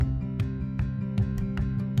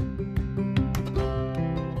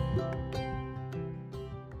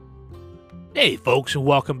Hey, folks, and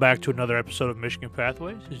welcome back to another episode of Michigan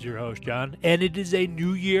Pathways. This is your host, John, and it is a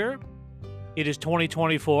new year. It is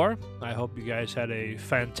 2024. I hope you guys had a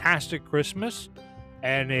fantastic Christmas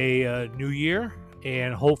and a new year,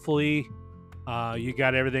 and hopefully you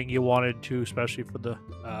got everything you wanted to, especially for the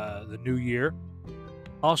new year.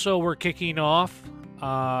 Also, we're kicking off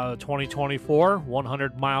 2024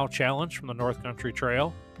 100-mile challenge from the North Country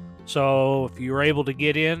Trail. So if you were able to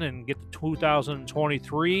get in and get the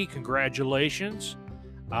 2023, congratulations.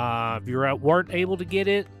 If you weren't able to get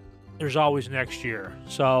it, there's always next year.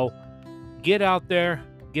 So get out there,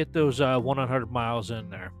 get those 100 miles in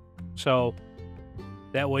there. So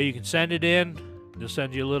that way you can send it in. They'll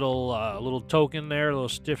send you a little token there, a little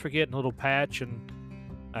certificate, and a little patch, and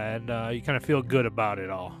you kind of feel good about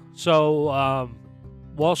it all. So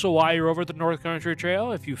also while you're over at the North Country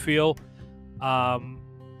Trail, if you feel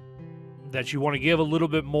that you want to give a little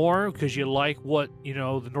bit more because you like what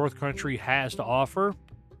the North Country has to offer,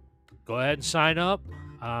 go ahead and sign up.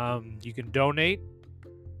 You can donate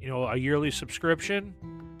a yearly subscription,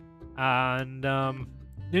 and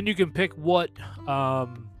then you can pick what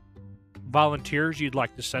volunteers you'd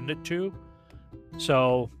like to send it to.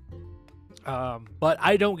 So but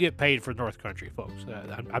I don't get paid for North Country, folks.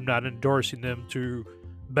 I'm not endorsing them to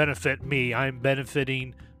benefit me. I'm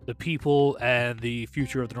benefiting the people and the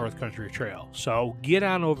future of the North Country Trail. So get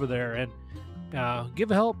on over there and give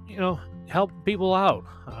help people out.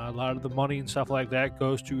 A lot of the money and stuff like that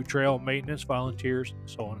goes to trail maintenance, volunteers,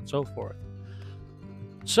 so on and so forth.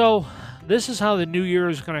 So this is how the new year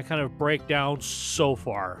is going to kind of break down so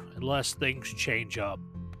far, unless things change up.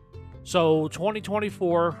 So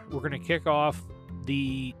 2024, we're going to kick off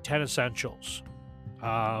the 10 essentials.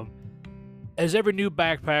 As every new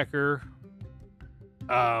backpacker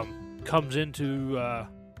comes into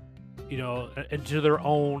into their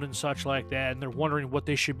own and such like that, and they're wondering what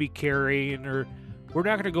they should be carrying, or we're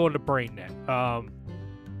not going to go into brand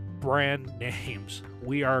names.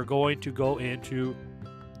 We are going to go into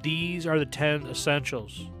these are the 10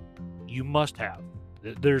 essentials you must have.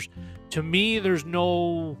 There's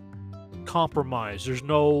no compromise. There's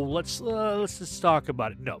no let's just talk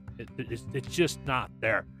about it. No, it's just not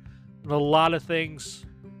there. And a lot of things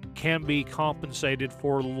can be compensated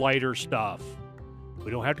for lighter stuff.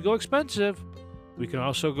 We don't have to go expensive. We can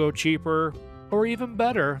also go cheaper or even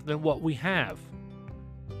better than what we have.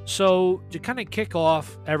 So to kind of kick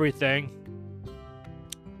off everything,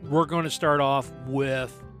 we're going to start off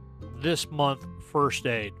with this month first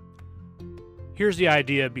aid. Here's the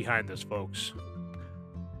idea behind this, folks.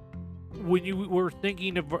 When we're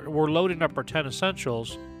thinking of we're loading up our 10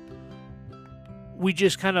 essentials, we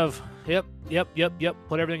just kind of yep,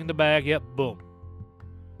 put everything in the bag, yep, boom.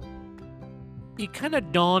 It kind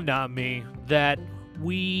of dawned on me that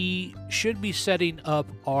we should be setting up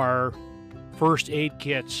our first aid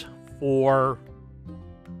kits for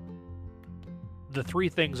the 3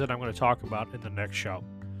 things that I'm going to talk about in the next show.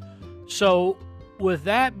 So with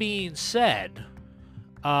that being said,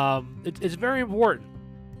 it's very important.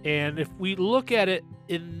 And if we look at it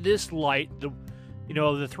in this light, the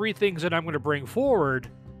 3 things that I'm going to bring forward,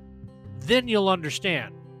 then you'll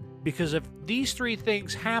understand. Because if these 3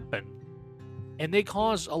 things happen and they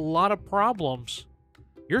cause a lot of problems,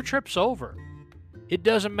 your trip's over. It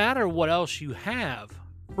doesn't matter what else you have.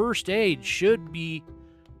 First aid should be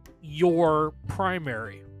your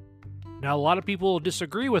primary. Now, a lot of people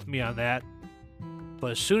disagree with me on that,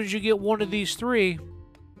 but as soon as you get one of these 3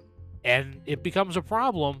 and it becomes a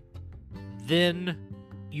problem, then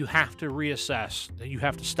you have to reassess. Then you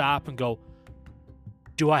have to stop and go,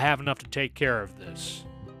 do I have enough to take care of this?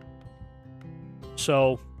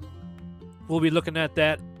 So we'll be looking at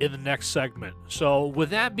that in the next segment. So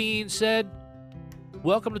with that being said,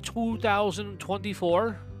 welcome to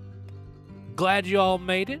 2024. Glad you all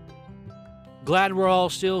made it. Glad we're all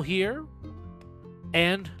still here.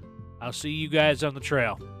 And I'll see you guys on the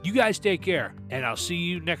trail. You guys take care, and I'll see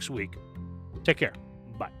you next week. Take care.